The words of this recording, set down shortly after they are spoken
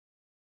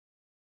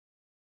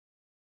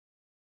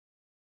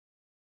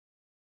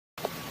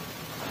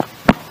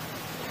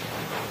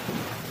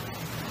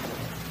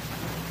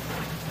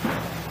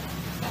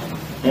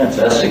It's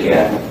us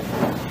again,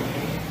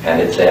 and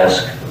it's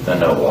Ask the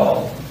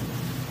Nagual.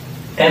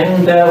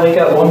 And we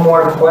got one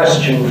more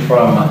question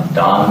from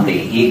Don the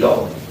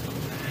Eagle.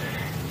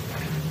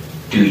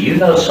 Do you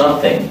know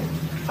something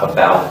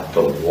about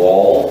the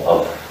wall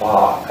of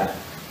fog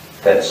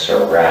that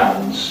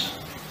surrounds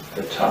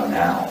the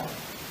tonal?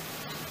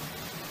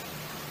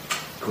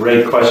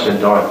 Great question,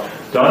 Don.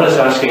 Don is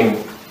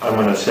asking, I'm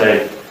going to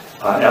say,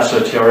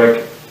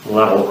 esoteric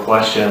level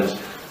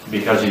questions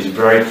because he's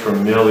very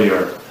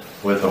familiar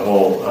with the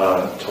whole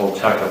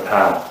Tolteca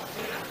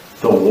path.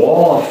 The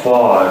wall of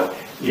fog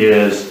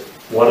is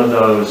one of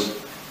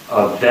those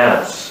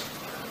events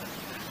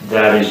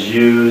that is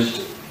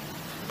used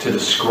to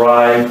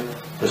describe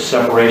the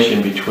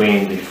separation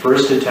between the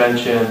first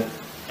attention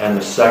and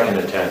the second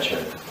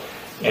attention.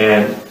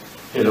 And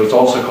it was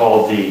also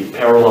called the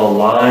parallel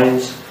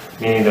lines,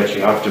 meaning that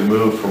you have to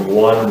move from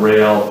one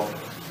rail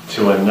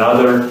to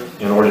another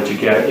in order to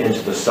get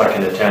into the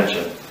second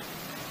attention.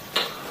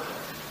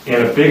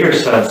 In a bigger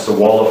sense, the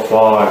wall of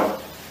fog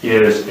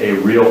is a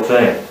real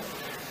thing.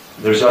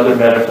 There's other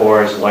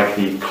metaphors like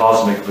the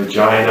cosmic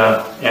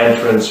vagina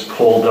entrance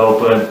pulled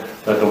open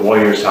that the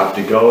warriors have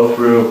to go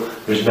through.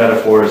 There's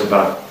metaphors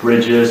about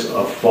bridges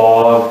of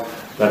fog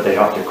that they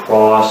have to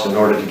cross in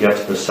order to get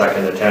to the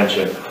second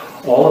attention.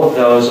 All of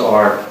those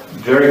are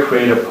very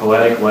creative,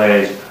 poetic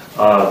ways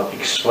of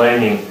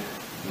explaining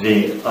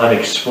the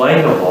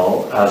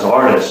unexplainable as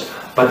artists,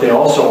 but they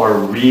also are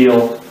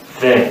real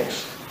things.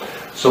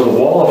 So the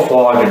wall of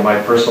fog, in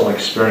my personal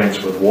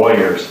experience with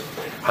warriors,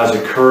 has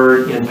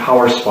occurred in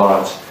power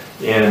spots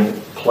in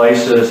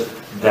places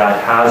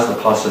that has the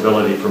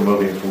possibility for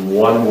moving from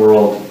one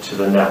world to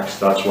the next.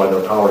 That's why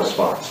they're power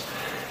spots.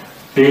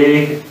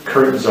 Big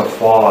curtains of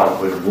fog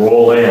would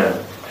roll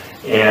in,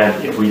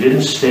 and if we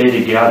didn't stay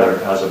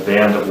together as a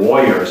band of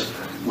warriors,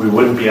 we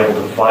wouldn't be able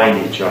to find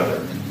each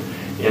other.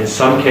 In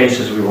some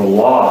cases, we were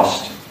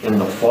lost in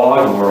the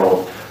fog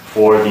world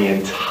for the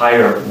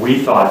entire, we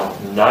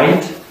thought,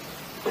 night.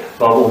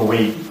 But when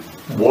we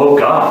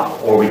woke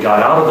up or we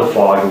got out of the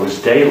fog, it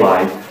was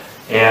daylight,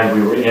 and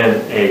we were in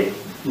a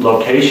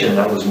location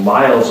that was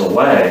miles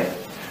away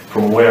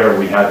from where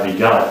we had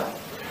begun.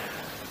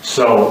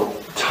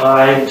 So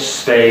time,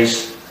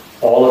 space,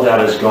 all of that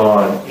is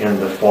gone in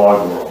the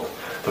fog world.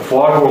 The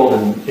fog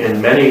world,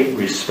 in many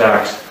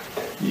respects,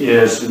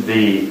 is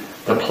the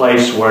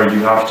place where you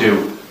have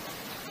to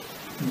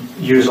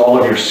use all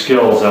of your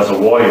skills as a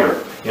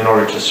warrior in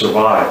order to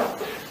survive.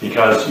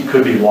 Because you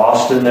could be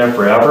lost in there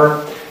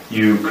forever.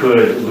 You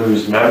could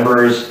lose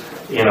members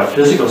in a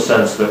physical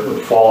sense that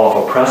would fall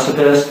off a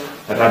precipice.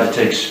 I've had to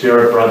take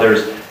spirit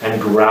brothers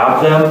and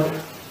grab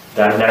them.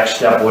 That next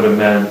step would have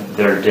meant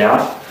their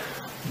death.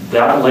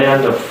 That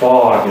land of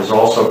fog is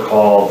also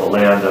called the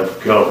land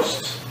of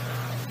ghosts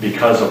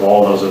because of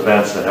all those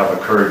events that have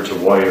occurred to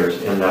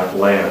warriors in that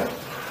land.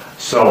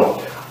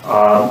 So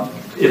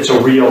it's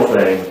a real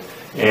thing,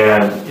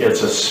 and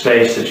it's a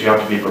space that you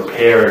have to be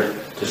prepared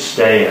to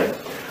stay in.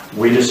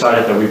 We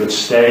decided that we would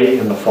stay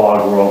in the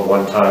fog world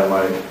one time,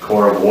 my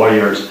corps of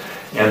warriors,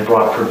 and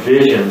brought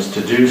provisions to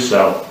do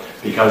so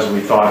because we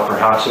thought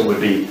perhaps it would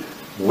be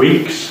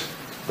weeks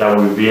that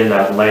we would be in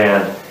that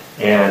land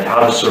and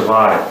how to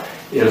survive.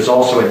 It is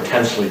also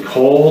intensely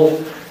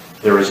cold.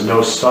 There is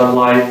no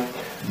sunlight.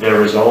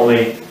 There is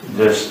only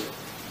this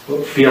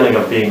feeling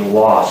of being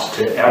lost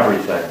to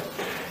everything.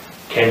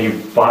 Can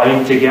you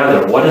bind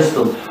together? What is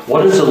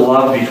the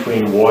love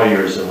between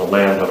warriors in the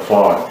land of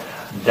fog?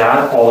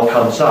 That all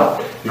comes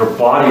up. Your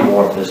body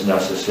warmth is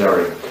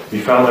necessary.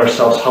 We found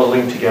ourselves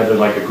huddling together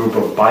like a group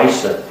of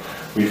bison.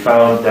 We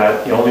found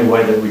that the only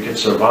way that we could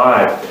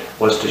survive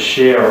was to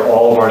share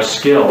all of our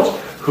skills.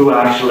 Who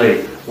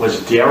actually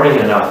was daring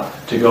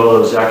enough to go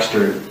those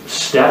extra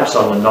steps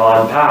on the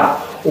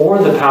non-path, or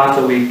the path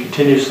that we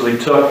continuously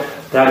took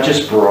that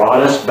just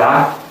brought us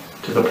back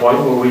to the point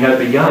where we had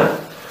begun.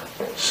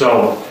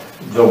 So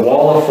the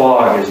wall of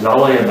fog is not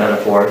only a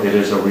metaphor, it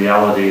is a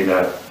reality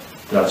that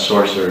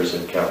sorcerers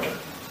encounter.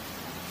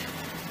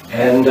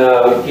 And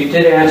you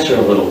did answer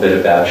a little bit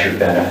about your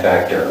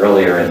benefactor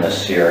earlier in the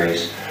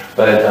series,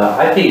 but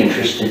I'd be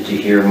interested to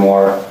hear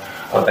more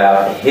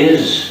about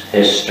his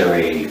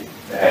history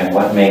and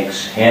what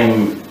makes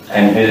him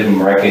and him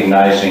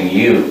recognizing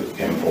you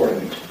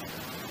important.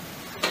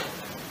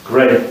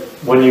 Great.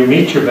 When you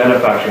meet your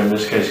benefactor, in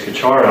this case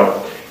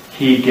Cacciaro,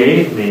 he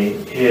gave me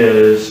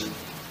his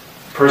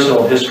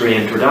personal history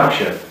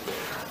introduction,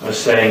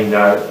 saying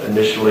that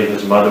initially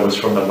his mother was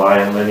from the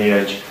Mayan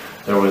lineage.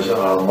 There was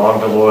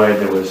Mongoloid,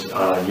 there was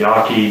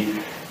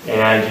Yaqui,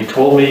 and he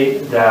told me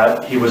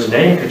that he was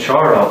named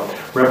Cacciaro,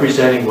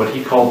 representing what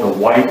he called the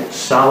white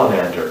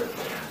salamander,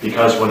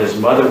 because when his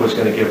mother was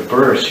going to give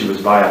birth, she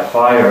was by a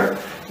fire,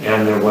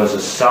 and there was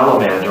a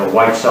salamander, a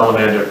white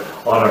salamander,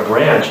 on a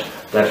branch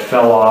that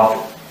fell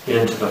off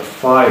into the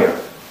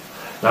fire.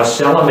 Now,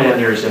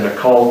 salamanders in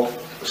occult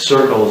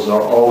circles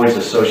are always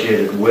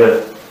associated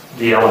with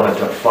the element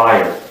of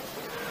fire.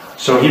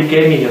 So he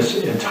gave me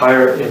his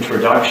entire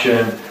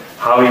introduction,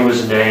 how he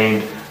was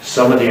named,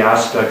 some of the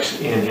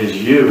aspects in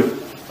his youth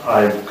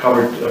I've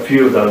covered a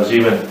few of those,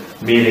 even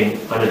meeting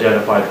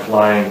unidentified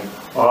flying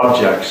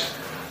objects.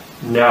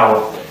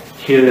 Now,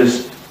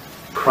 his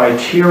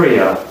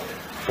criteria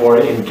for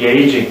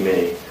engaging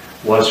me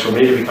was for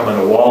me to become an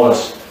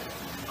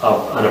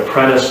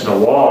apprentice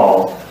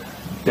Nagual,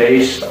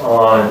 based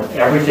on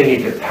everything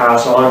he could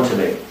pass on to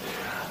me.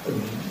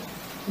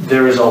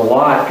 There is a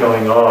lot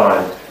going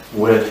on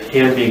with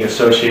him being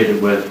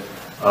associated with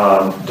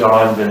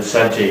Don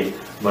Vincente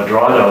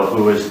Medrano,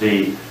 who is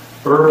the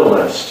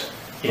herbalist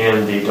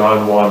in the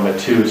Don Juan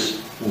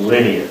Matus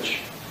lineage.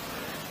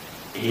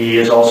 He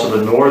is also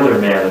the northern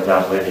man of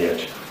that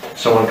lineage.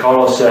 So when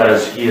Carlos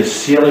says he is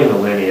sealing the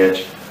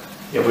lineage,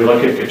 if we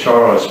look at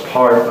Cacharo as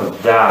part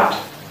of that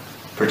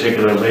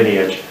particular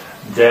lineage,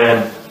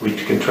 then we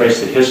can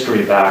trace the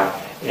history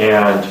back,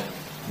 and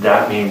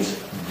that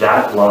means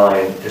that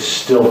line is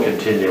still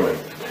continuing.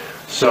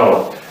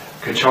 So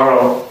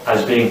Cacharo,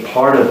 as being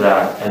part of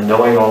that and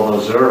knowing all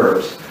those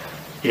herbs,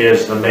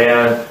 is the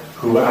man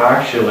who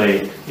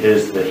actually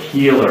is the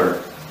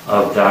healer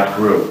of that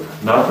group.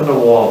 Not the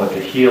Nagual, but the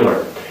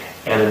healer.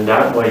 And in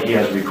that way, he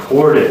has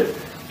recorded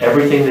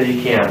everything that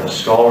he can, the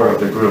scholar of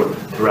the group,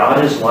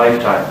 throughout his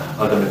lifetime,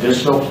 of the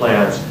medicinal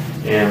plants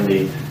in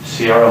the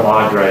Sierra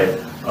Madre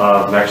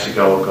of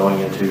Mexico going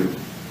into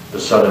the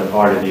southern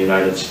part of the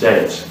United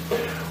States.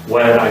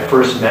 When I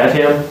first met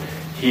him,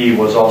 he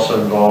was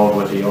also involved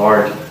with the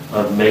art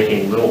of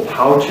making little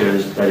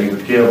pouches that he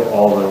would give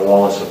all the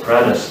Nagualis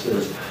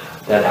apprentices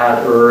that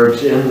had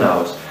herbs in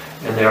those.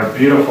 And they are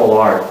beautiful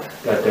art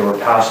that they were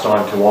passed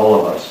on to all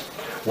of us.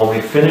 When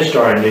we finished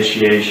our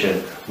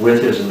initiation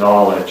with his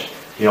knowledge,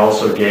 he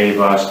also gave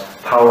us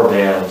power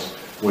bands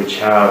which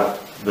have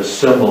the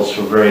symbols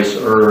for various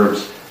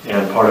herbs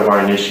and part of our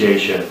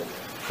initiation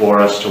for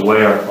us to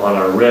wear on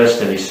our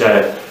wrist. And he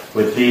said,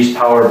 with these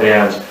power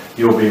bands,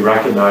 you will be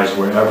recognized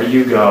wherever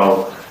you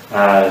go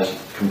as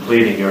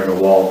completing your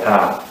Nagual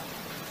path.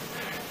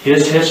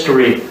 His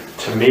history,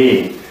 to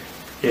me,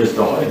 is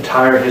the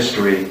entire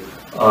history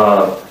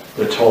of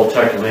the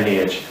Toltec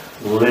lineage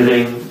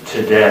living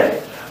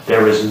today.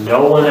 There is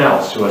no one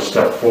else who has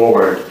stepped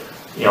forward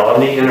on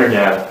the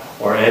internet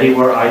or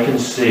anywhere I can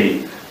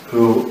see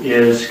who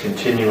is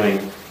continuing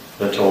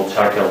the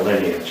Tolteca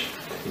lineage.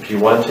 If you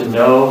want to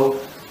know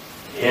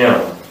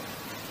him,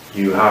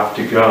 you have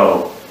to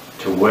go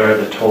to where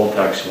the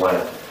Toltecs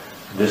went.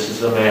 This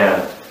is a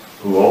man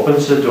who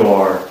opens the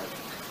door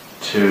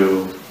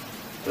to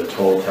the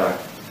Toltec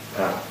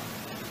path.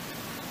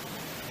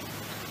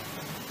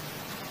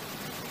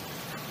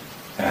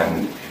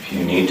 And if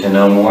you need to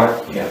know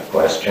more, you have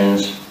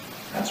questions,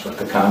 that's what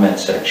the comment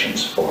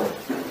section's for.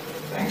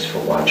 Thanks for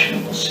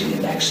watching. We'll see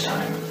you next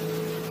time.